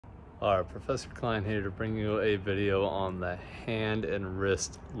Alright, Professor Klein here to bring you a video on the hand and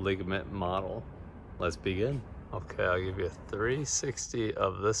wrist ligament model. Let's begin. Okay, I'll give you a 360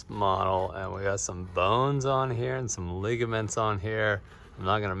 of this model, and we got some bones on here and some ligaments on here. I'm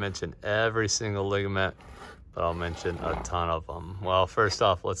not going to mention every single ligament, but I'll mention a ton of them. Well, first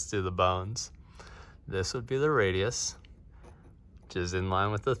off, let's do the bones. This would be the radius, which is in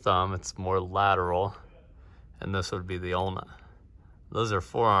line with the thumb. It's more lateral, and this would be the ulna. Those are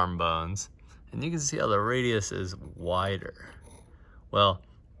forearm bones, and you can see how the radius is wider. Well,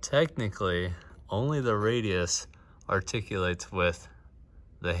 technically, only the radius articulates with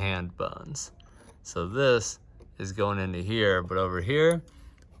the hand bones. So this is going into here, but over here,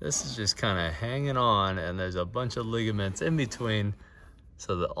 this is just kind of hanging on, and there's a bunch of ligaments in between,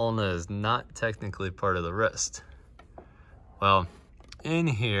 so the ulna is not technically part of the wrist. Well, in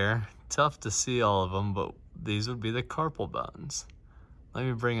here, tough to see all of them, but these would be the carpal bones. Let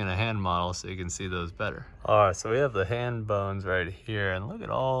me bring in a hand model so you can see those better. All right, so we have the hand bones right here, and look at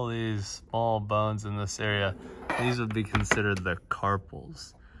all these small bones in this area. These would be considered the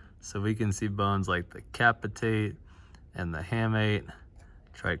carpals. So we can see bones like the capitate and the hamate,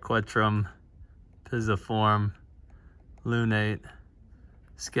 triquetrum, pisiform, lunate,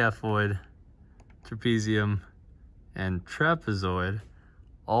 scaphoid, trapezium, and trapezoid,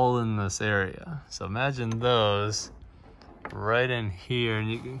 all in this area. So imagine those right in here,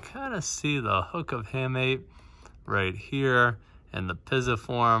 and you can kind of see the hook of hamate right here, and the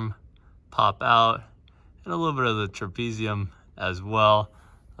pisiform pop out, and a little bit of the trapezium as well.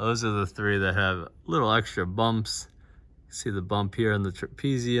 Those are the three that have little extra bumps. See the bump here in the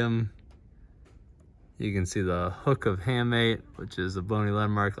trapezium. You can see the hook of hamate, which is a bony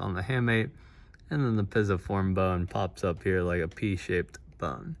landmark on the hamate, and then the pisiform bone pops up here like a P-shaped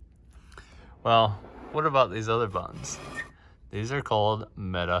bone. Well, what about these other bones? These are called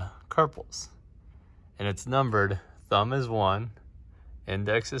metacarpals, and it's numbered. Thumb is 1,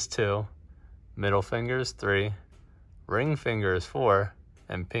 index is 2, middle finger is 3, ring finger is 4,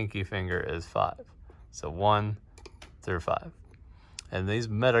 and pinky finger is 5. So 1 through 5. And these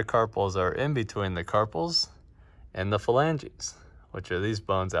metacarpals are in between the carpals and the phalanges, which are these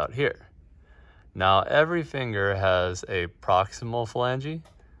bones out here. Now, every finger has a proximal phalange,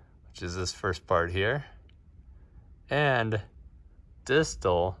 which is this first part here, and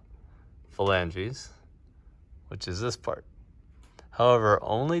distal phalanges, which is this part. However,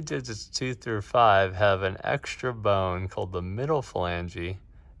 only digits 2 through 5 have an extra bone called the middle phalange,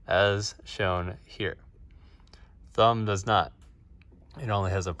 as shown here. Thumb does not. It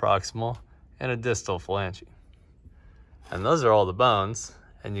only has a proximal and a distal phalange. And those are all the bones,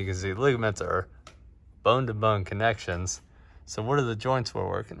 and you can see ligaments are bone-to-bone connections. So what are the joints we're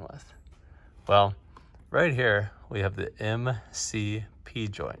working with? Well, right here, we have the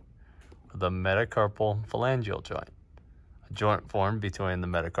MCP joint, the metacarpal phalangeal joint, a joint formed between the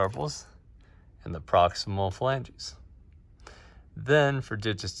metacarpals and the proximal phalanges. Then for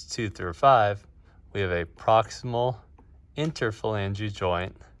digits 2 through 5, we have a proximal interphalangeal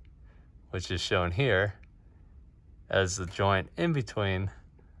joint, which is shown here as the joint in between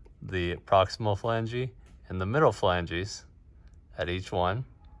the proximal phalange and the middle phalanges at each one.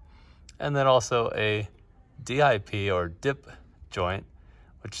 And then also a DIP or dip joint,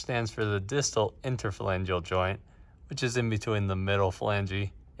 which stands for the distal interphalangeal joint, which is in between the middle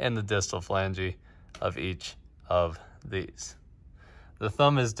phalange and the distal phalange of each of these. The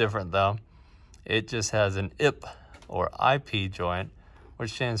thumb is different though. It just has an IP or IP joint,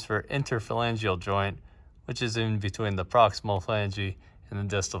 which stands for interphalangeal joint, which is in between the proximal phalange and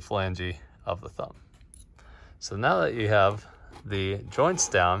the distal phalange of the thumb. So now that you have the joints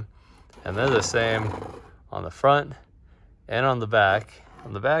down, and they're the same on the front and on the back.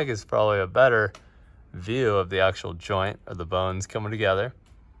 On the back is probably a better view of the actual joint or the bones coming together.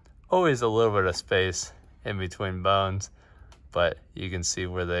 Always a little bit of space in between bones, but you can see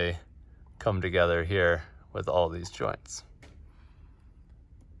where they come together here with all these joints.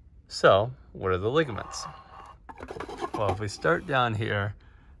 So, what are the ligaments? Well, if we start down here,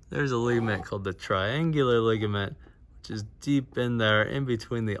 there's a ligament called the triangular ligament, which is deep in there in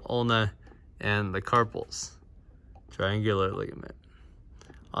between the ulna and the carpals. Triangular ligament.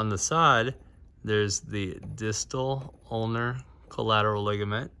 On the side, there's the distal ulnar collateral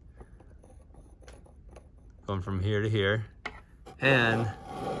ligament going from here to here, and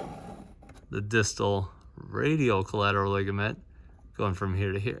the distal radial collateral ligament going from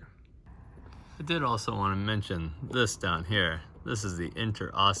here to here. I did also want to mention this down here. This is the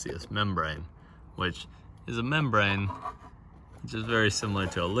interosseous membrane, which is a membrane which is very similar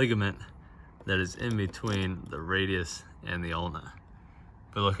to a ligament that is in between the radius and the ulna.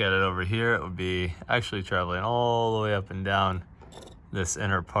 If we look at it over here, it would be actually traveling all the way up and down this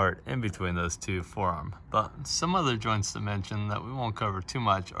inner part in between those two forearm. But some other joints to mention that we won't cover too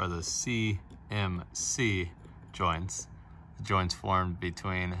much are the CMC joints. The joints formed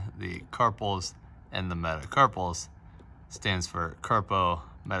between the carpals and the metacarpals. Stands for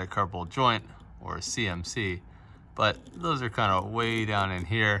carpo-metacarpal joint, or CMC. But those are kind of way down in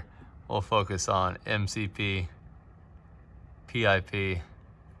here. We'll focus on MCP, PIP,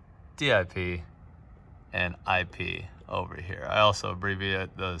 DIP, and IP over here. I also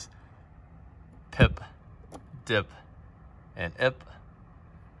abbreviate those PIP, DIP, and IP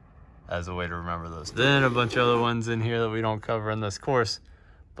as a way to remember those. Then a bunch of other ones in here that we don't cover in this course,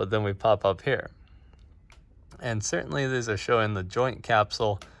 but then we pop up here. And certainly these are showing the joint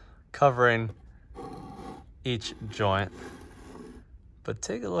capsule covering each joint. But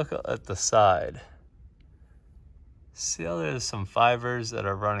take a look at the side. See how there's some fibers that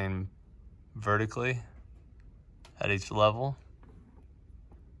are running vertically at each level?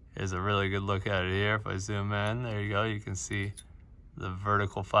 Here's a really good look at it here. If I zoom in, there you go, you can see the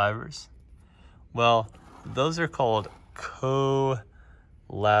vertical fibers. Well, those are called collateral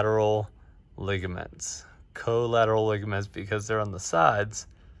ligaments. Collateral ligaments because they're on the sides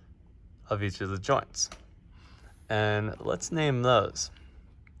of each of the joints. And let's name those,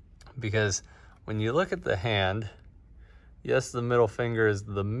 because when you look at the hand, yes, the middle finger is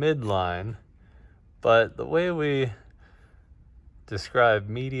the midline, but the way we describe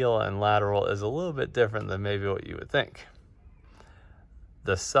medial and lateral is a little bit different than maybe what you would think.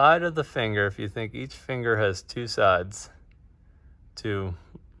 The side of the finger, if you think each finger has two sides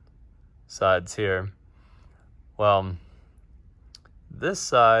here, well, this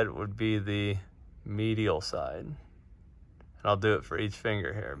side would be the medial side. And I'll do it for each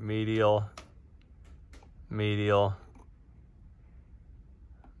finger here. Medial, medial,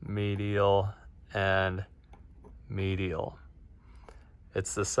 medial, and medial.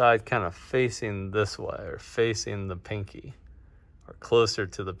 It's the side kind of facing this way, or facing the pinky, or closer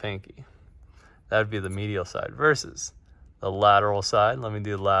to the pinky. That would be the medial side versus the lateral side. Let me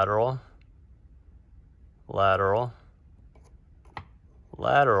do lateral, lateral,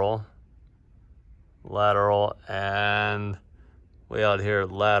 lateral, lateral, and way out here,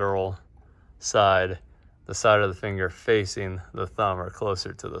 lateral side, the side of the finger facing the thumb or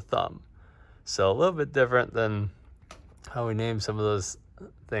closer to the thumb. So a little bit different than how we name some of those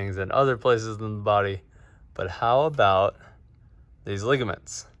things in other places in the body. But how about these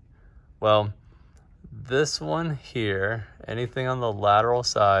ligaments? Well, this one here, anything on the lateral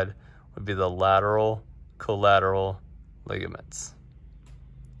side would be the lateral collateral ligaments.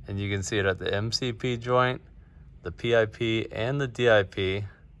 And you can see it at the MCP joint, the PIP, and the DIP,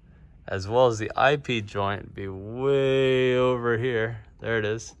 as well as the IP joint be way over here. There it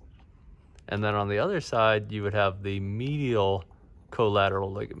is. And then on the other side, you would have the medial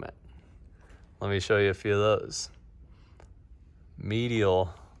collateral ligament. Let me show you a few of those.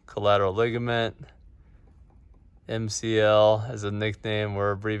 Medial collateral ligament, MCL as a nickname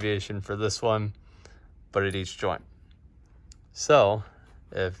or abbreviation for this one, but at each joint. So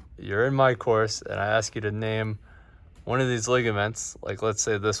if you're in my course and I ask you to name one of these ligaments, like let's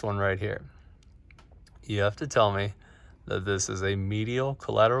say this one right here, you have to tell me that this is a medial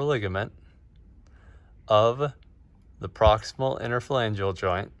collateral ligament of the proximal interphalangeal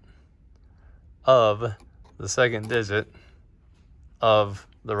joint of the second digit of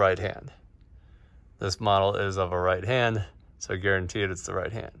the right hand. This model is of a right hand, so guaranteed it's the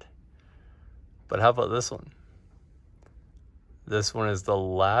right hand. But how about this one? This one is the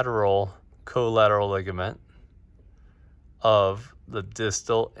lateral collateral ligament of the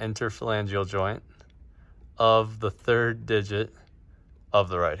distal interphalangeal joint of the third digit of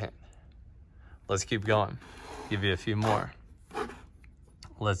the right hand. Let's keep going. Give you a few more.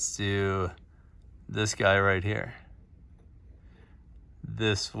 Let's do this guy right here.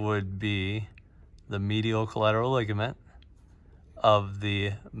 This would be the medial collateral ligament of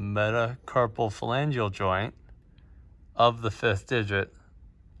the metacarpal phalangeal joint of the fifth digit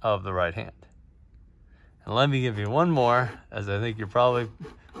of the right hand. And let me give you one more, as I think you're probably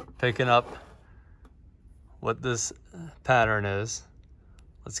picking up what this pattern is.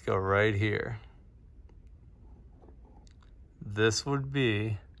 Let's go right here. This would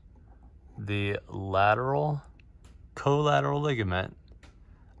be the lateral collateral ligament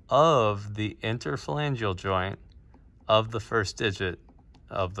of the interphalangeal joint of the first digit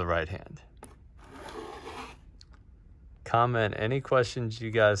of the right hand. Comment any questions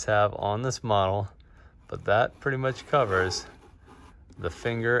you guys have on this model, but that pretty much covers the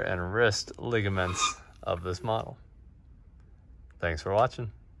finger and wrist ligaments of this model. Thanks for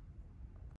watching.